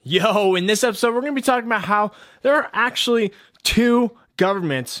Yo, in this episode, we're going to be talking about how there are actually two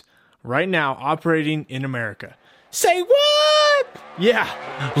governments right now operating in America. Say what?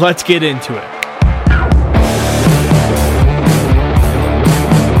 Yeah, let's get into it.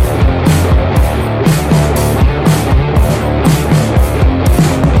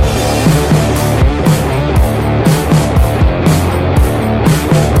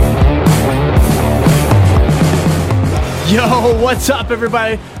 Yo, what's up,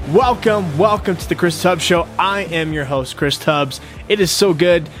 everybody? Welcome to the Chris Tubbs Show. I am your host, Chris Tubbs. It is so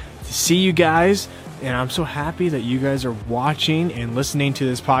good to see you guys, and I'm so happy that you guys are watching and listening to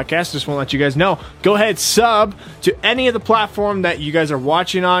this podcast. Just want to let you guys know, go ahead, sub to any of the platform that you guys are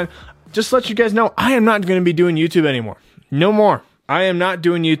watching on. Just let you guys know, I am not going to be doing YouTube anymore. No more. I am not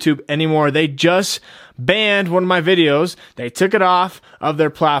doing YouTube anymore. They just banned one of my videos. They took it off of their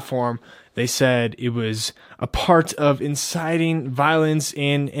platform. They said it was a part of inciting violence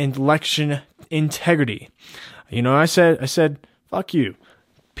and election integrity. You know, I said, fuck you.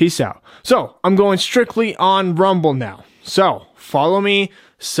 Peace out. So I'm going strictly on Rumble now. So follow me,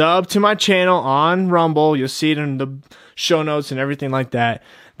 sub to my channel on Rumble. You'll see it in the show notes and everything like that.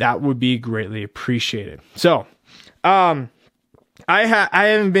 That would be greatly appreciated. So, I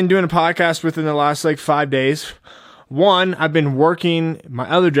haven't been doing a podcast within the last 5 days. One, I've been working my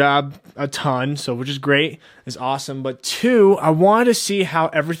other job a ton, so which is great, is awesome. But two, I wanted to see how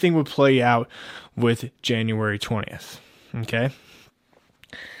everything would play out with January 20th. Okay,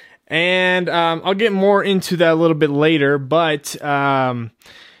 and I'll get more into that a little bit later. But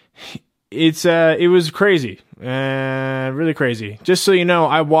it was crazy, really crazy. Just so you know,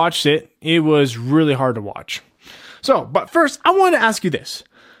 I watched it. It was really hard to watch. So, but first, I want to ask you this,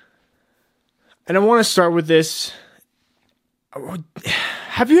 and I want to start with this.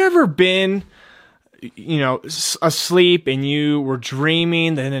 Have you ever been, asleep and you were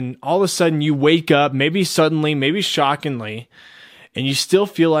dreaming, and then all of a sudden you wake up, maybe suddenly, maybe shockingly, and you still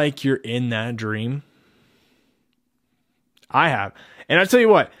feel like you're in that dream? I have. And I'll tell you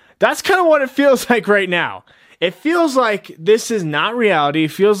what, that's kind of what it feels like right now. It feels like this is not reality.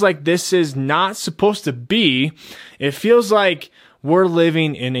 It feels like this is not supposed to be. It feels like we're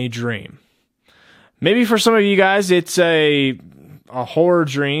living in a dream. Maybe for some of you guys, it's a horror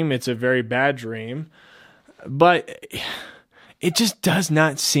dream. It's a very bad dream. But it just does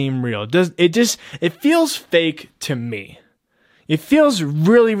not seem real. It feels fake to me. It feels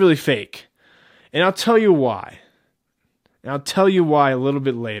really, really fake. And I'll tell you why. And I'll tell you why a little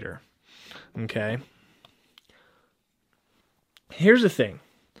bit later. Okay? Here's the thing.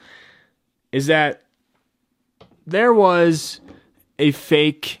 Is that there was a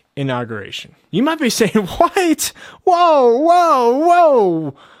fake inauguration. You might be saying, what?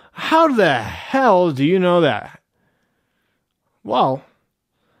 Whoa. How the hell do you know that? Well,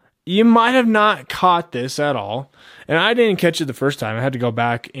 you might have not caught this at all. And I didn't catch it the first time. I had to go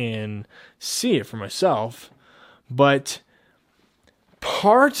back and see it for myself. But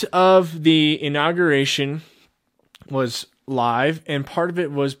part of the inauguration was live and part of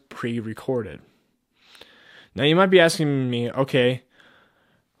it was pre-recorded. Now you might be asking me, okay,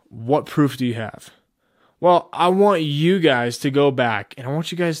 what proof do you have? Well, I want you guys to go back and I want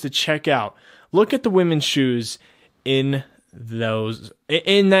you guys to check out. Look at the women's shoes in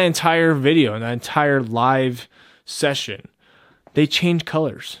that entire video, in that entire live session. They changed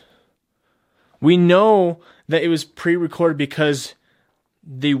colors. We know that it was pre-recorded because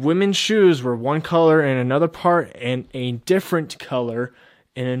the women's shoes were one color in another part and a different color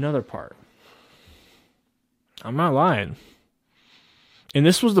in another part. I'm not lying. And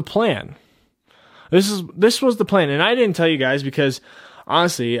this was the plan. This was the plan. And I didn't tell you guys because,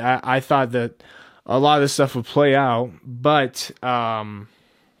 honestly, I thought that a lot of this stuff would play out. But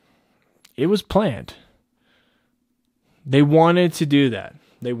it was planned. They wanted to do that.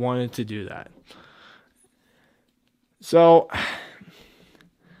 So,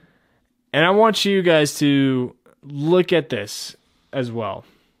 and I want you guys to look at this as well.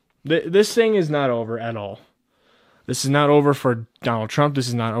 This thing is not over at all. This is not over for Donald Trump. This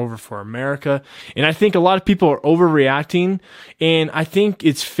is not over for America. And I think a lot of people are overreacting. And I think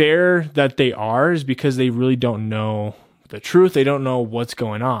it's fair that they are, is because they really don't know the truth. They don't know what's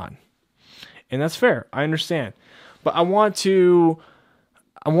going on. And that's fair. I understand. But I want to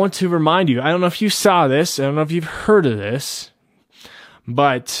remind you, I don't know if you saw this. I don't know if you've heard of this.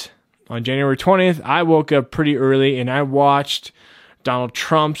 But on January 20th, I woke up pretty early and I watched Donald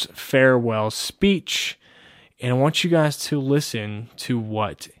Trump's farewell speech. And I want you guys to listen to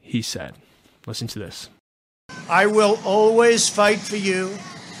what he said. Listen to this. I will always fight for you.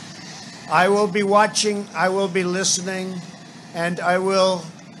 I will be watching, I will be listening, and I will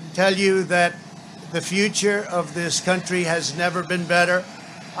tell you that the future of this country has never been better.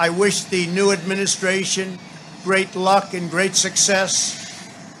 I wish the new administration great luck and great success.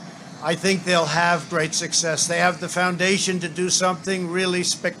 I think they'll have great success. They have the foundation to do something really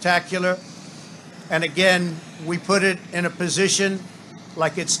spectacular. And again, we put it in a position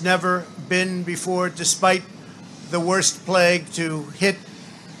like it's never been before, despite the worst plague to hit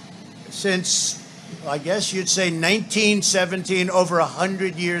since, I guess you'd say, 1917, over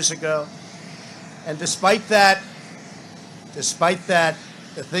 100 years ago. And despite that,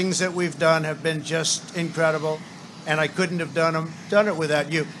 the things that we've done have been just incredible. And I couldn't have done it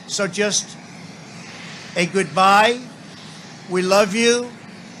without you. So just a goodbye. We love you.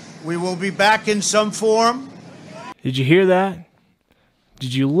 We will be back in some form. Did you hear that?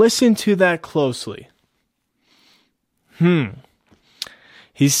 Did you listen to that closely?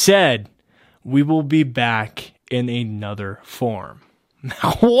 He said, we will be back in another form.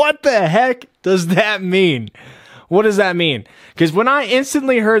 Now, what the heck does that mean? What does that mean? Because when I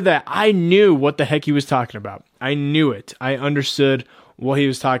instantly heard that, I knew what the heck he was talking about. I knew it. I understood what he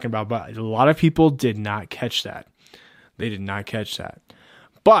was talking about, but a lot of people did not catch that. They did not catch that.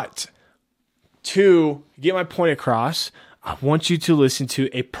 But to get my point across, I want you to listen to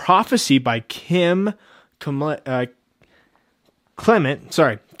a prophecy by Kim Clement,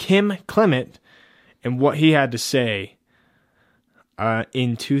 and what he had to say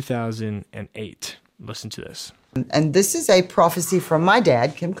in 2008. Listen to this. And this is a prophecy from my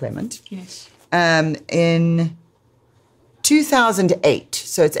dad, Kim Clement. Yes. In 2008.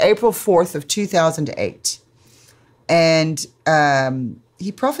 So it's April 4th of 2008. And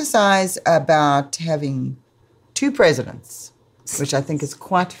he prophesies about having two presidents, which I think is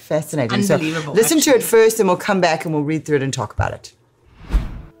quite fascinating. Unbelievable. So listen to it first and we'll come back and we'll read through it and talk about it.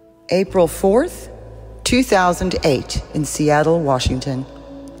 April 4th, 2008 in Seattle, Washington.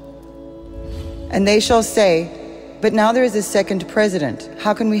 And they shall say, but now there is a second president.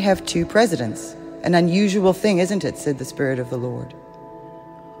 How can we have two presidents? An unusual thing, isn't it? Said the Spirit of the Lord.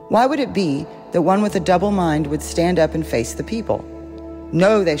 Why would it be that one with a double mind would stand up and face the people?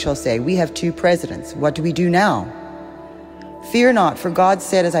 No, they shall say, we have two presidents. What do we do now? Fear not, for God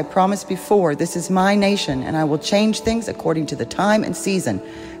said, as I promised before, this is my nation, and I will change things according to the time and season.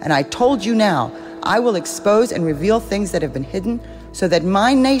 And I told you now, I will expose and reveal things that have been hidden, so that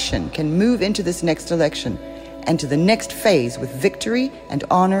my nation can move into this next election and to the next phase with victory and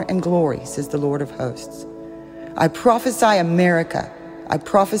honor and glory, says the Lord of hosts. I prophesy America. I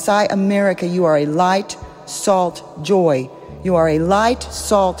prophesy America. You are a light, salt, joy. You are a light,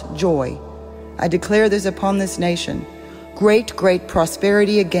 salt, joy. I declare this upon this nation. Great, great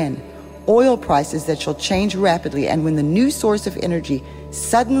prosperity again. Oil prices that shall change rapidly. And when the new source of energy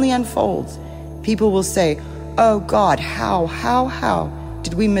suddenly unfolds, people will say, oh God, how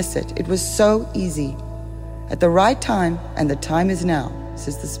did we miss it? It was so easy. At the right time, and the time is now,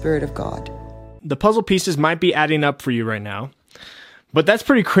 says the Spirit of God. The puzzle pieces might be adding up for you right now, but that's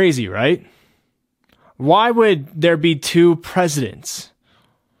pretty crazy, right? Why would there be two presidents?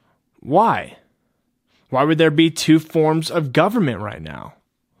 Why? Why would there be two forms of government right now?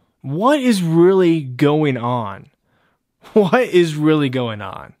 What is really going on? What is really going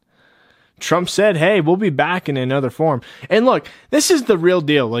on? Trump said, hey, we'll be back in another form. And look, this is the real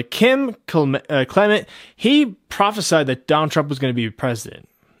deal. Like Kim Clement, he prophesied that Donald Trump was going to be president.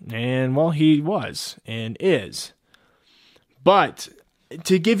 And, well, he was and is. But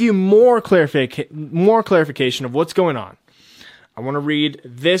to give you more clarification of what's going on, I want to read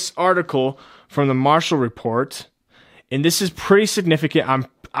this article from the Marshall Report. And this is pretty significant.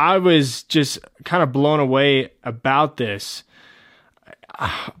 I was just kind of blown away about this.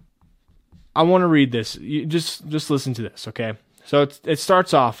 I want to read this. You just listen to this, okay? So it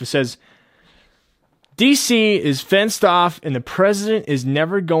starts off. It says, D.C. is fenced off and the president is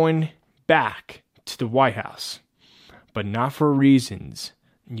never going back to the White House. But not for reasons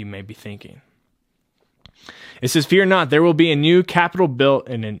you may be thinking. It says, fear not, there will be a new Capitol built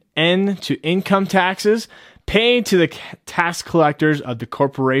and an end to income taxes paid to the tax collectors of the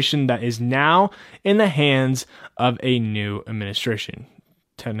corporation that is now in the hands of a new administration.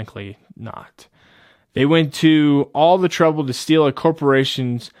 Technically not. They went to all the trouble to steal a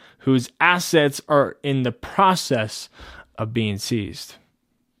corporation whose assets are in the process of being seized.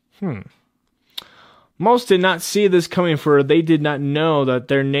 Most did not see this coming, for they did not know that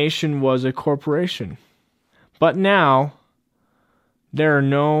their nation was a corporation. But now, there are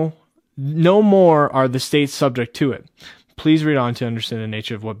no more are the states subject to it. Please read on to understand the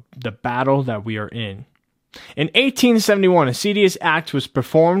nature of what the battle that we are in. In 1871, a CDS Act was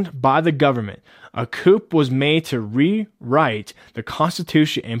performed by the government. a coup was made to rewrite the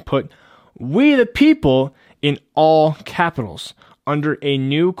Constitution and put "We the People" in all capitals under a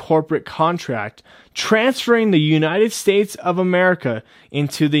new corporate contract, transferring the United States of America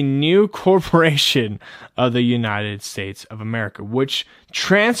into the new corporation of the United States of America, which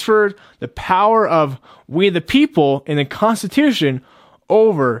transferred the power of "We the People" in the Constitution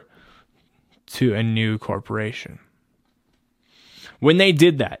over to a new corporation. When they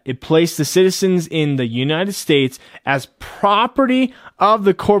did that, it placed the citizens in the United States as property of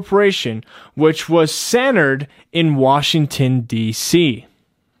the corporation, which was centered in Washington, D.C.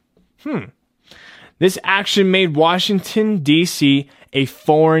 This action made Washington, D.C. a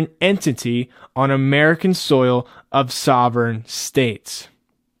foreign entity on American soil of sovereign states.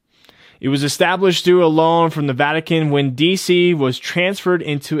 It was established through a loan from the Vatican when D.C. was transferred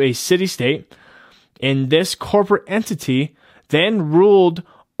into a city-state, and this corporate entity then ruled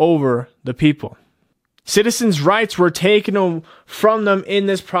over the people. Citizens' rights were taken from them in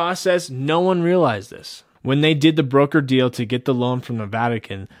this process. No one realized this. When they did the broker deal to get the loan from the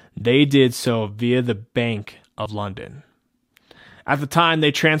Vatican, they did so via the Bank of London. At the time,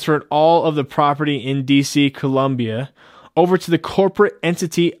 they transferred all of the property in D.C. Columbia over to the corporate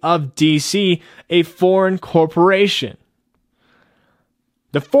entity of D.C., a foreign corporation.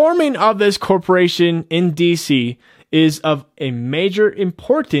 The forming of this corporation in D.C. is of a major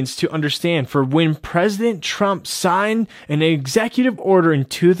importance to understand, for when President Trump signed an executive order in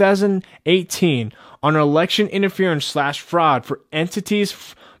 2018 on election interference / fraud for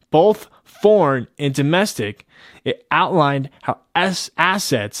entities both foreign and domestic, it outlined how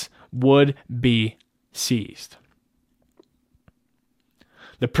assets would be seized.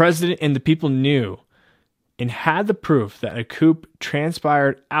 The president and the people knew and had the proof that a coup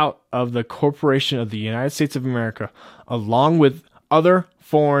transpired out of the corporation of the United States of America, along with other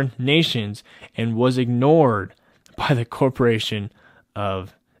foreign nations, and was ignored by the corporation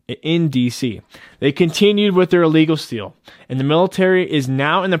in D.C. They continued with their illegal steal, and the military is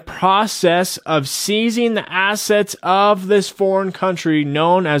now in the process of seizing the assets of this foreign country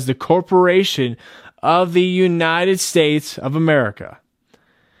known as the Corporation of the United States of America.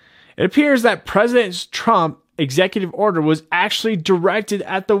 It appears that President Trump's executive order was actually directed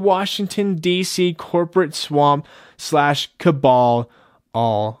at the Washington, D.C. corporate swamp / cabal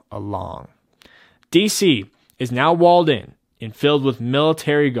all along. D.C. is now walled in and filled with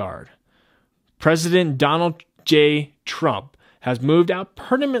military guard. President Donald J. Trump has moved out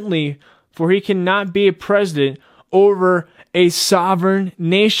permanently, for he cannot be a president over a sovereign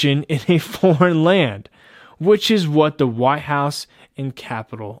nation in a foreign land, which is what the White House and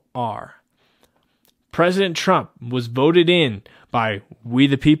Capitol are. President Trump was voted in by we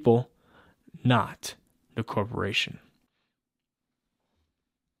the people, not the corporation.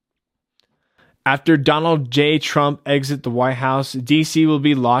 After Donald J. Trump exits the White House, D.C. will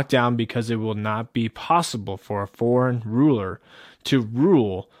be locked down because it will not be possible for a foreign ruler to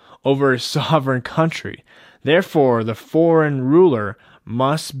rule over a sovereign country. Therefore, the foreign ruler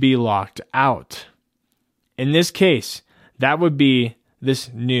must be locked out. In this case, that would be this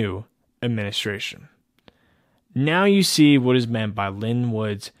new administration. Now you see what is meant by Lin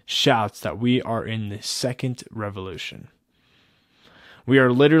Wood's shouts that we are in the second revolution. We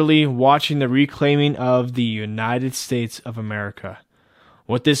are literally watching the reclaiming of the United States of America.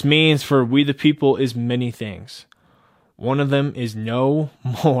 What this means for we the people is many things. One of them is no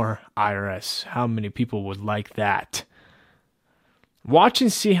more IRS. How many people would like that? Watch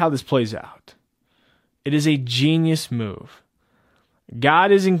and see how this plays out. It is a genius move.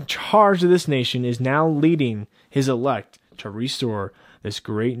 God is in charge of this nation, is now leading his elect to restore this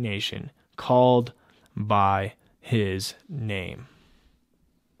great nation called by his name.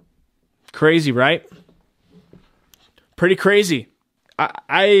 Crazy, right? Pretty crazy.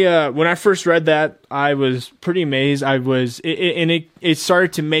 I when I first read that, I was pretty amazed. It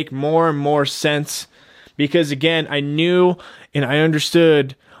started to make more and more sense because, again, I knew and I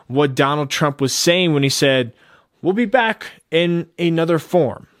understood what Donald Trump was saying when he said, "We'll be back in another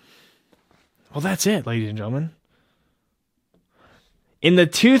form." Well, that's it, ladies and gentlemen. In the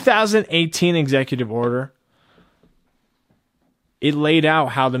 2018 executive order, it laid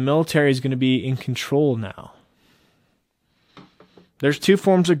out how the military is going to be in control now. There's two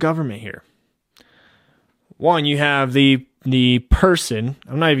forms of government here. One, you have the person.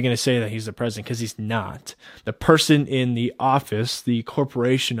 I'm not even going to say that he's the president because he's not. The person in the office, the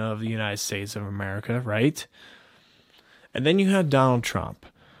corporation of the United States of America, right? And then you have Donald Trump,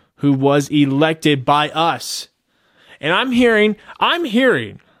 who was elected by us. And I'm hearing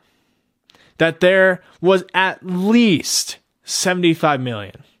that there was at least 75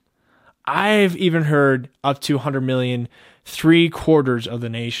 million I've even heard up to 100 million, 3/4 of the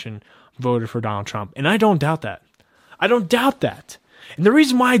nation voted for Donald Trump. And I don't doubt that. I don't doubt that. And the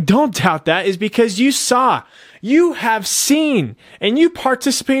reason why I don't doubt that is because you have seen, and you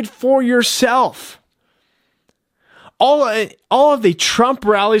participated for yourself. All of the Trump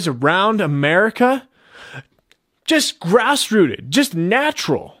rallies around America, just grassrooted, just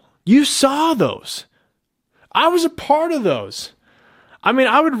natural. You saw those. I was a part of those. I mean,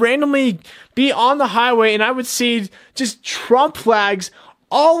 I would randomly be on the highway and I would see just Trump flags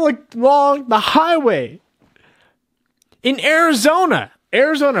all along the highway. In Arizona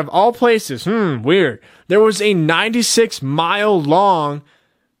of all places, weird. There was a 96-mile long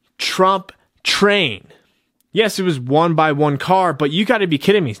Trump train. Yes, it was one by one car, but you got to be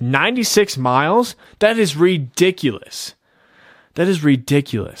kidding me. 96 miles? That is ridiculous. That is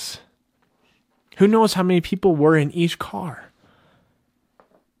ridiculous. Who knows how many people were in each car?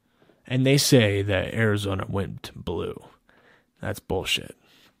 And they say that Arizona went blue. That's bullshit.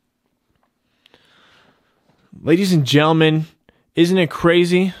 Ladies and gentlemen, isn't it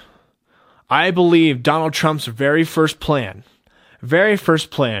crazy? I believe Donald Trump's very first plan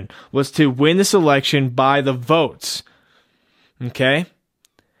was to win this election by the votes. Okay?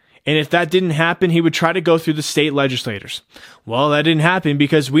 And if that didn't happen, he would try to go through the state legislators. Well, that didn't happen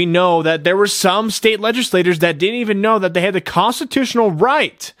because we know that there were some state legislators that didn't even know that they had the constitutional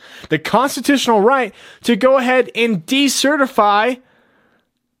right to go ahead and decertify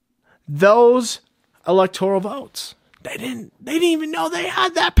those electoral votes. They didn't even know they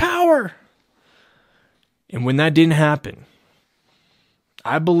had that power. And when that didn't happen,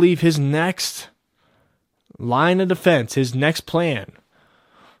 I believe his next line of defense, his next plan,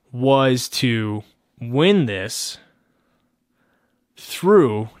 was to win this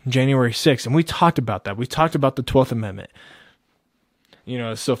through January 6th. And we talked about that. We talked about the 12th Amendment. You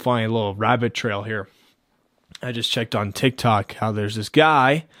know, it's so funny, a little rabbit trail here. I just checked on TikTok how there's this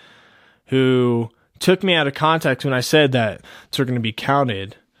guy who took me out of context when I said that it's going to be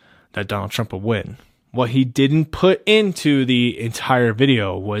counted that Donald Trump will win. What he didn't put into the entire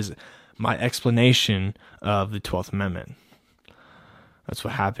video was my explanation of the 12th Amendment. That's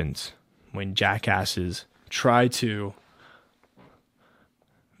what happens when jackasses try to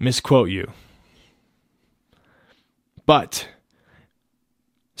misquote you. But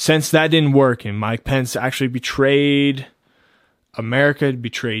since that didn't work and Mike Pence actually betrayed America,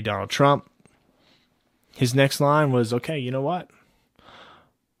 betrayed Donald Trump, his next line was, okay, you know what?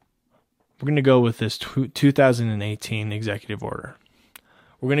 We're going to go with this 2018 executive order.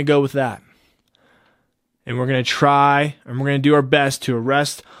 We're going to go with that. And we're going to try and we're going to do our best to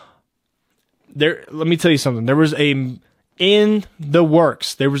arrest. Let me tell you something. There was in the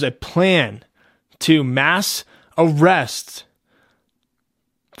works, there was a plan to mass arrest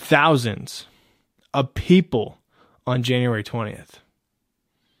thousands of people on January 20th.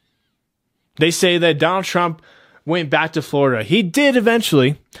 They say that Donald Trump went back to Florida. He did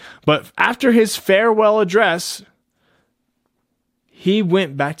eventually, but after his farewell address, he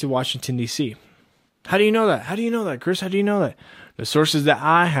went back to Washington, D.C. How do you know that? How do you know that, Chris? How do you know that? The sources that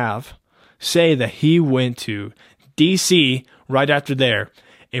I have say that he went to D.C. right after there.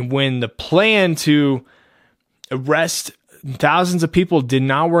 And when the plan to arrest thousands of people did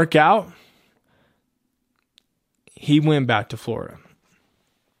not work out, he went back to Florida.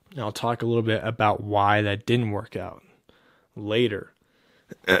 And I'll talk a little bit about why that didn't work out later.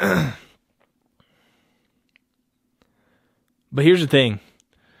 But here's the thing,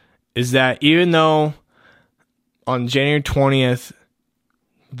 is that even though on January 20th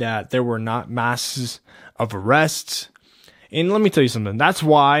that there were not masses of arrests, and let me tell you something, that's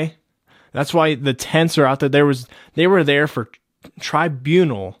why the tents are out there. They were there for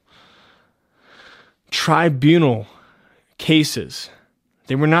tribunal cases.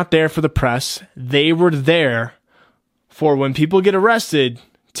 They were not there for the press. They were there for when people get arrested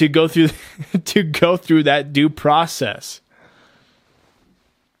to go through that due process.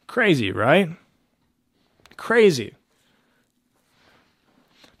 Crazy, right? Crazy.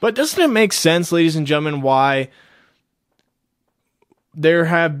 But doesn't it make sense, ladies and gentlemen, why there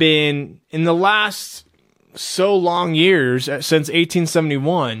have been, in the last so long years, since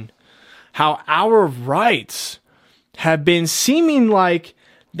 1871, how our rights have been seeming like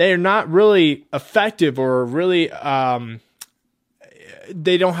they're not really effective or really,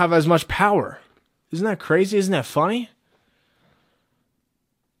 they don't have as much power. Isn't that crazy? Isn't that funny?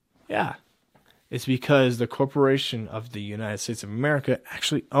 Yeah. It's because the corporation of the United States of America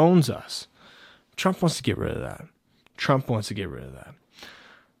actually owns us. Trump wants to get rid of that.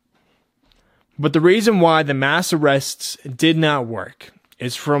 But the reason why the mass arrests did not work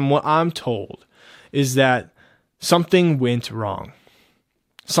is, from what I'm told, is that something went wrong.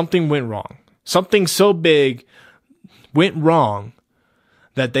 Something went wrong. Something so big went wrong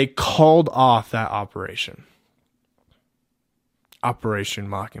that they called off that operation. Operation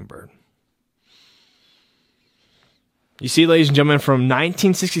Mockingbird. You see, ladies and gentlemen, from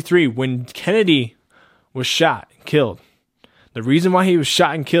 1963, when Kennedy was shot and killed, the reason why he was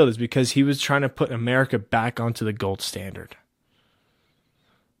shot and killed is because he was trying to put America back onto the gold standard.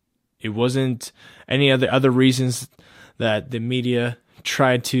 It wasn't any other reasons that the media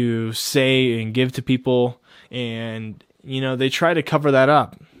tried to say and give to people, and they try to cover that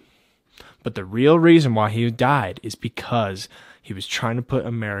up. But the real reason why he died is because he was trying to put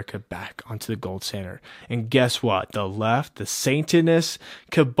America back onto the gold standard. And guess what? The left, the Satanist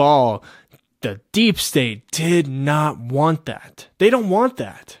cabal, the deep state did not want that. They don't want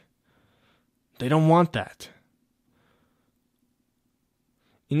that. They don't want that.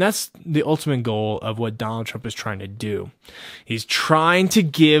 And that's the ultimate goal of what Donald Trump is trying to do. He's trying to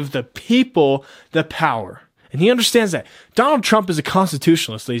give the people the power. And he understands that. Donald Trump is a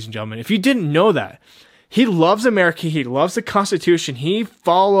constitutionalist, ladies and gentlemen. If you didn't know that, he loves America. He loves the Constitution. He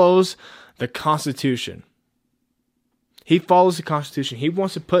follows the Constitution. He follows the Constitution. He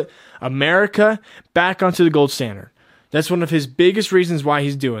wants to put America back onto the gold standard. That's one of his biggest reasons why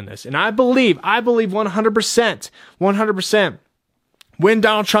he's doing this. And I believe 100%, when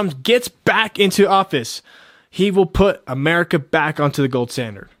Donald Trump gets back into office, he will put America back onto the gold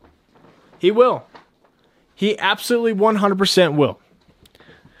standard. He will. He absolutely 100% will.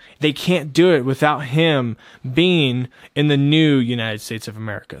 They can't do it without him being in the new United States of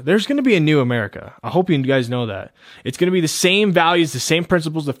America. There's going to be a new America. I hope you guys know that. It's going to be the same values, the same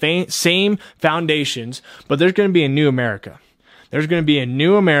principles, the same foundations, but there's going to be a new America. There's going to be a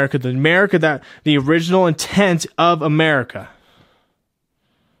new America, the America that the original intent of America.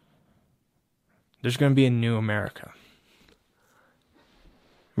 There's going to be a new America.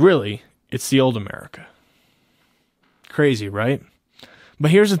 Really, it's the old America. Crazy, right? But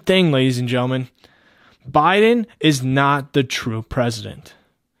here's the thing, ladies and gentlemen. Biden is not the true president.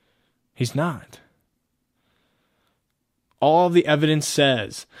 He's not. All of the evidence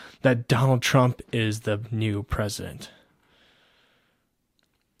says that Donald Trump is the new president.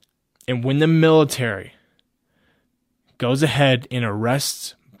 And when the military goes ahead and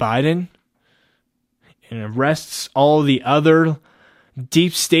arrests Biden and arrests all the other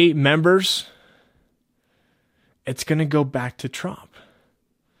deep state members, it's going to go back to Trump.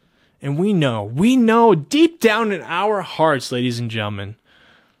 And we know deep down in our hearts, ladies and gentlemen,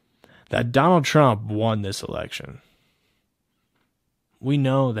 that Donald Trump won this election. We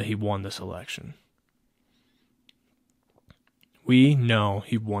know that he won this election. We know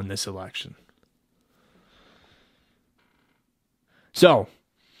he won this election. So,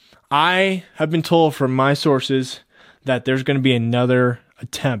 I have been told from my sources that there's going to be another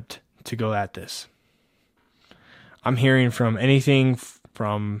attempt to go at this. I'm hearing from anything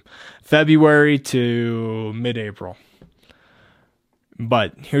from February to mid-April.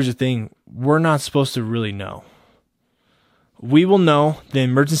 But here's the thing. We're not supposed to really know. We will know. The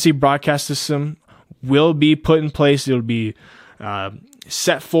emergency broadcast system will be put in place. It'll be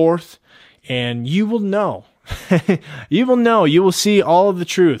set forth. And you will know. You will know. You will see all of the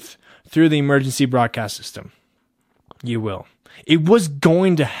truth through the emergency broadcast system. You will. It was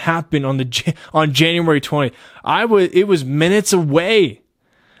going to happen on January 20th. It was minutes away.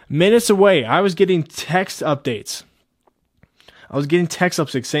 Minutes away. I was getting text updates.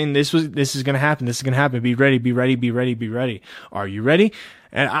 Saying this is going to happen. This is going to happen. Be ready. Be ready. Be ready. Be ready. Are you ready?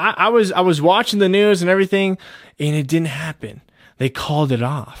 And I was watching the news and everything, and it didn't happen. They called it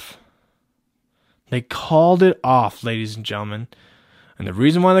off. They called it off, ladies and gentlemen. And the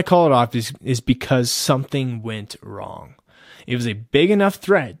reason why they called it off is because something went wrong. It was a big enough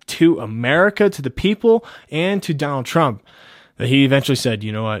threat to America, to the people, and to Donald Trump that he eventually said,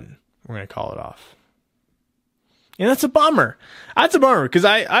 you know what, we're going to call it off. And that's a bummer. That's a bummer because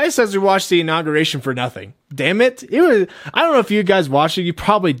I essentially watched the inauguration for nothing. Damn it. I don't know if you guys watched it. You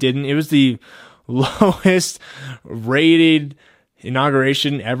probably didn't. It was the lowest rated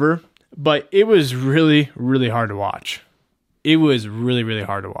inauguration ever, but it was really, really hard to watch. It was really, really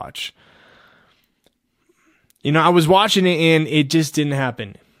hard to watch. I was watching it and it just didn't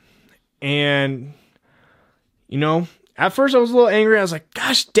happen. And, at first I was a little angry. I was like,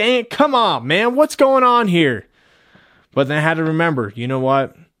 gosh dang it, come on, man. What's going on here? But then I had to remember, you know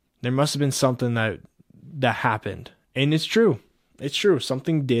what? There must have been something that happened. And it's true. It's true.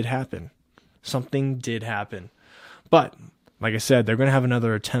 Something did happen. Something did happen. But, like I said, they're going to have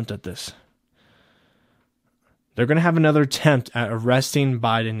another attempt at this. They're going to have another attempt at arresting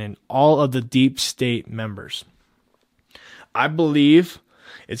Biden and all of the deep state members. I believe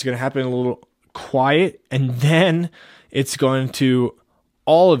it's going to happen a little quiet, and then it's going to,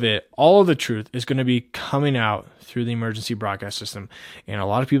 all of the truth is going to be coming out through the emergency broadcast system, and a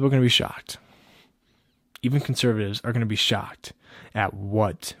lot of people are going to be shocked. Even conservatives are going to be shocked at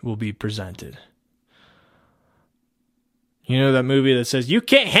what will be presented. You know that movie that says, you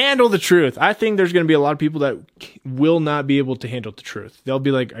can't handle the truth? I think there's going to be a lot of people that will not be able to handle the truth. They'll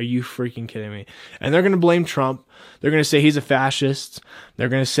be like, are you freaking kidding me? And they're going to blame Trump. They're going to say he's a fascist. They're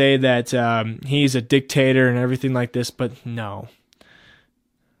going to say that he's a dictator and everything like this. But no.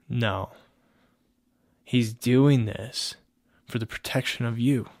 He's doing this for the protection of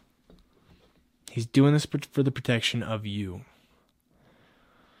you. He's doing this for the protection of you.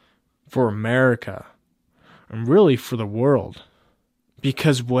 For America. And really for the world.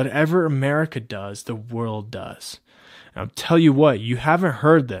 Because whatever America does, the world does. And I'll tell you what, you haven't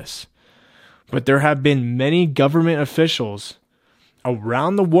heard this, but there have been many government officials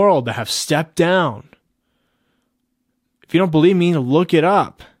around the world that have stepped down. If you don't believe me, look it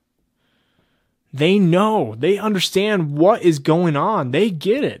up. They know, they understand what is going on. They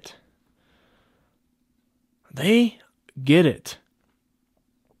get it. They get it.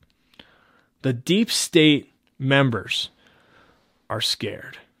 The deep state members are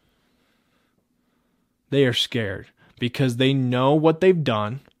scared. They are scared because they know what they've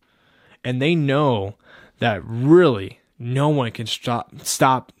done, and they know that really no one can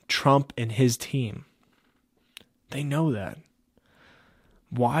stop Trump and his team. They know that.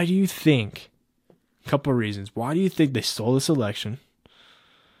 Why do you think? A couple of reasons. Why do you think they stole this election?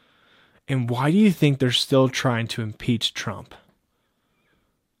 And why do you think they're still trying to impeach Trump?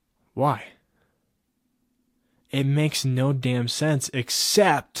 Why? It makes no damn sense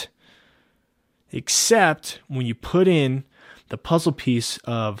except when you put in the puzzle piece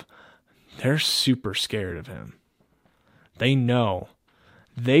of they're super scared of him. They know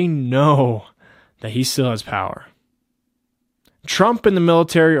that he still has power. Trump and the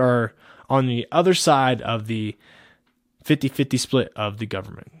military are on the other side of the 50-50 split of the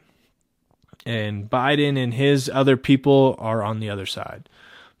government. And Biden and his other people are on the other side.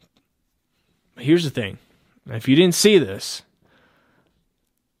 Here's the thing. If you didn't see this,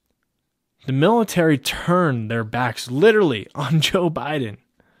 the military turned their backs literally on Joe Biden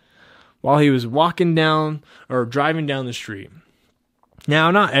while he was walking down or driving down the street. Now,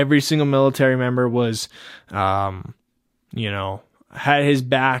 not every single military member was, had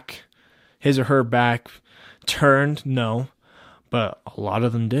his or her back turned. No, but a lot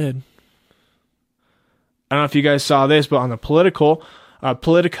of them did. I don't know if you guys saw this, but on the Politico,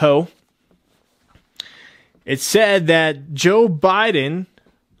 it said that Joe Biden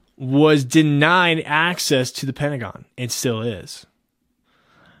was denied access to the Pentagon. It still is.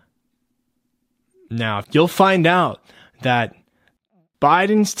 Now, you'll find out that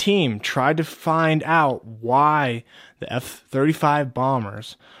Biden's team tried to find out why the F-35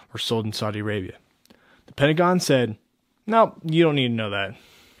 bombers were sold in Saudi Arabia. The Pentagon said, no, you don't need to know that.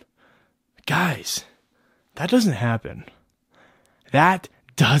 Guys, that doesn't happen. That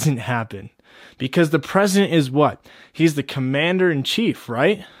doesn't happen. Because the president is what? He's the commander-in-chief,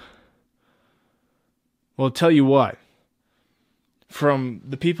 right? Well, I'll tell you what. From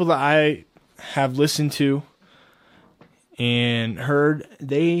the people that I have listened to and heard,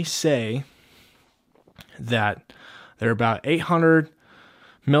 they say that there are about 800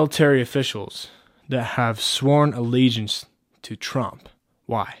 military officials that have sworn allegiance to Trump.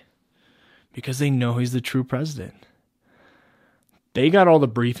 Why? Because they know he's the true president. They got all the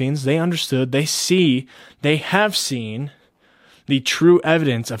briefings. They understood. They have seen the true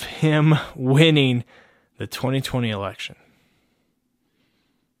evidence of him winning the 2020 election.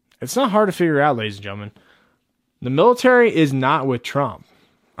 It's not hard to figure out, ladies and gentlemen. The military is not with Trump.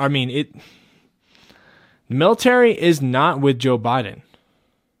 The military is not with Joe Biden.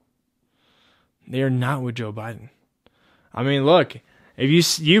 They are not with Joe Biden. Look,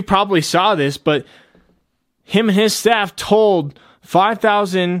 if you probably saw this, but him and his staff told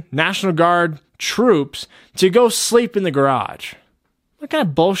 5,000 National Guard troops to go sleep in the garage. What kind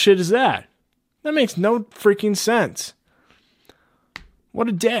of bullshit is that? That makes no freaking sense. What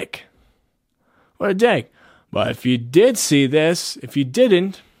a dick. What a dick. But if you did see this, if you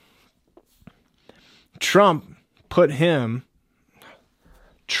didn't, Trump put them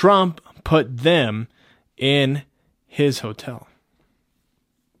in his hotel.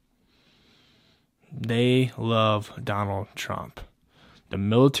 They love Donald Trump. The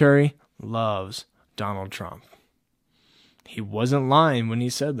military loves Donald Trump. He wasn't lying when he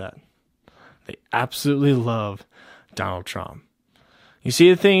said that. They absolutely love Donald Trump. You see,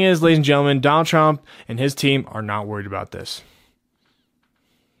 the thing is, ladies and gentlemen, Donald Trump and his team are not worried about this.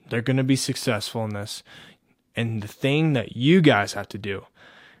 They're going to be successful in this. And the thing that you guys have to do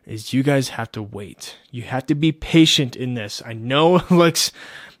is you guys have to wait. You have to be patient in this. I know it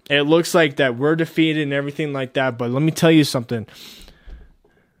looks like that we're defeated and everything like that, but let me tell you something.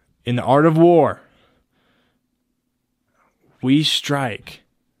 In the art of war, we strike.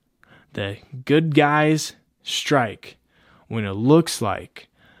 The good guys strike when it looks like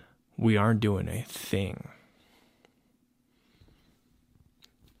we aren't doing a thing.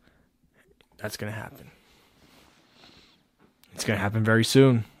 That's going to happen. It's going to happen very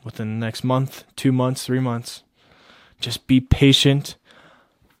soon, within the next month, 2 months, 3 months. Just be patient.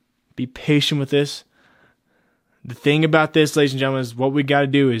 Be patient with this. The thing about this, ladies and gentlemen, is what we got to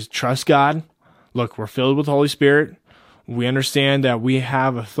do is trust God. Look, we're filled with the Holy Spirit. We understand that we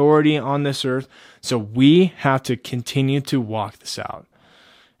have authority on this earth, so we have to continue to walk this out.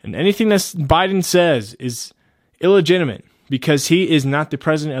 And anything that Biden says is illegitimate because he is not the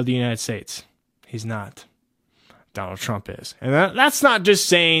president of the United States. He's not. Donald Trump is. And that's not just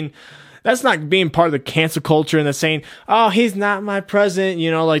saying, that's not being part of the cancel culture and that's saying, oh, he's not my president,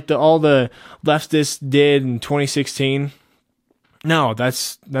 like all the leftists did in 2016. No,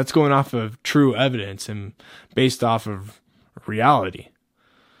 that's going off of true evidence and based off of reality.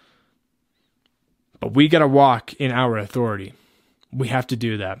 But we got to walk in our authority. We have to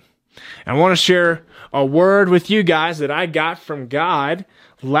do that. And I want to share a word with you guys that I got from God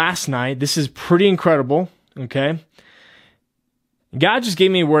last night. This is pretty incredible. Okay. God just gave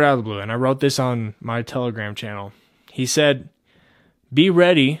me a word out of the blue, and I wrote this on my Telegram channel. He said, be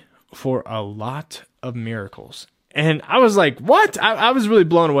ready for a lot of miracles. And I was like, what? I was really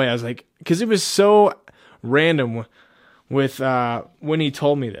blown away. I was like, because it was so random with when he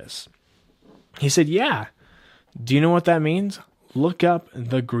told me this. He said, yeah. Do you know what that means? Look up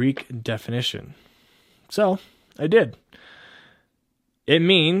the Greek definition. So I did. It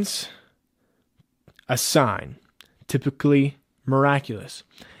means a sign, typically miraculous,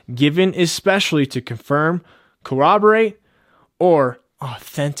 given especially to confirm, corroborate, or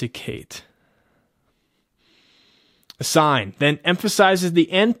authenticate. A sign then emphasizes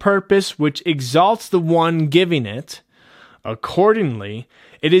the end purpose, which exalts the one giving it. Accordingly,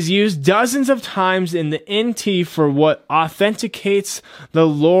 it is used dozens of times in the NT for what authenticates the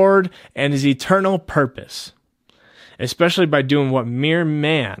Lord and his eternal purpose, especially by doing what mere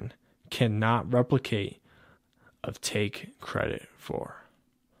man cannot replicate or take credit for.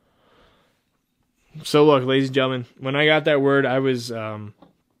 So look, ladies and gentlemen, when I got that word, I was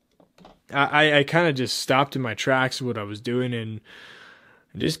I kind of just stopped in my tracks of what I was doing and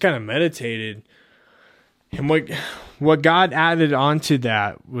just kind of meditated. And what God added onto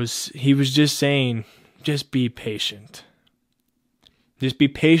that was, he was just saying, just be patient. Just be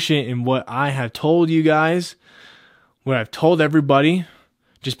patient in what I have told you guys, what I've told everybody.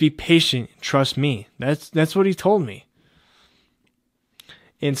 Just be patient. Trust me. That's what he told me.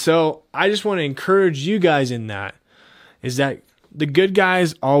 And so I just want to encourage you guys in that, is that the good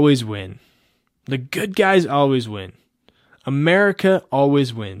guys always win. The good guys always win. America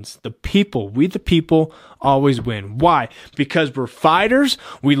always wins. The people, we the people, always win. Why? Because we're fighters.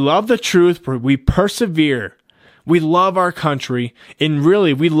 We love the truth. We persevere. We love our country. And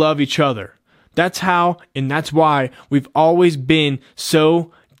really, we love each other. That's how, and that's why we've always been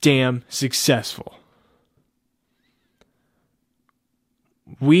so damn successful.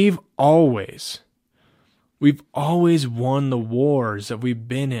 We've always won the wars that we've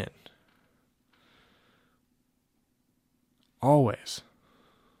been in. Always.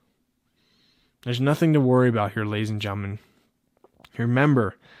 There's nothing to worry about here, ladies and gentlemen.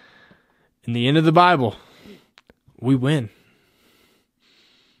 Remember, in the end of the Bible, we win.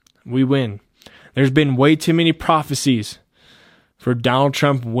 We win. There's been way too many prophecies for Donald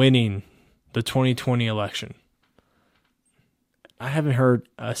Trump winning the 2020 election. I haven't heard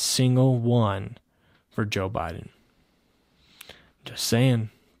a single one for Joe Biden. Just saying.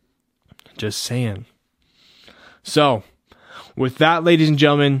 Just saying. So, with that, ladies and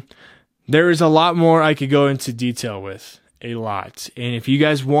gentlemen, there is a lot more I could go into detail with. A lot. And if you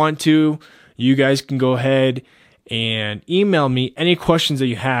guys want to, you guys can go ahead and email me any questions that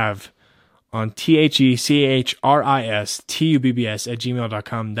you have on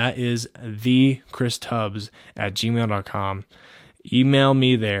thechristubbs@gmail.com. That is thechristubbs@gmail.com. Email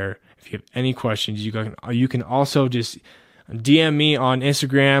me there if you have any questions. You can also just DM me on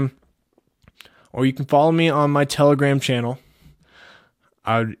Instagram, or you can follow me on my Telegram channel.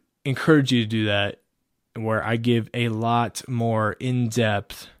 I would encourage you to do that, where I give a lot more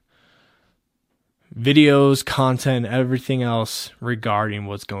in-depth videos, content, everything else regarding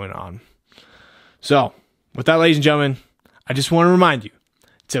what's going on. So, with that, ladies and gentlemen, I just want to remind you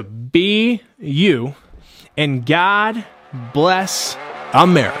to be you, and God bless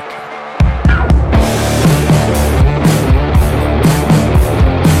America.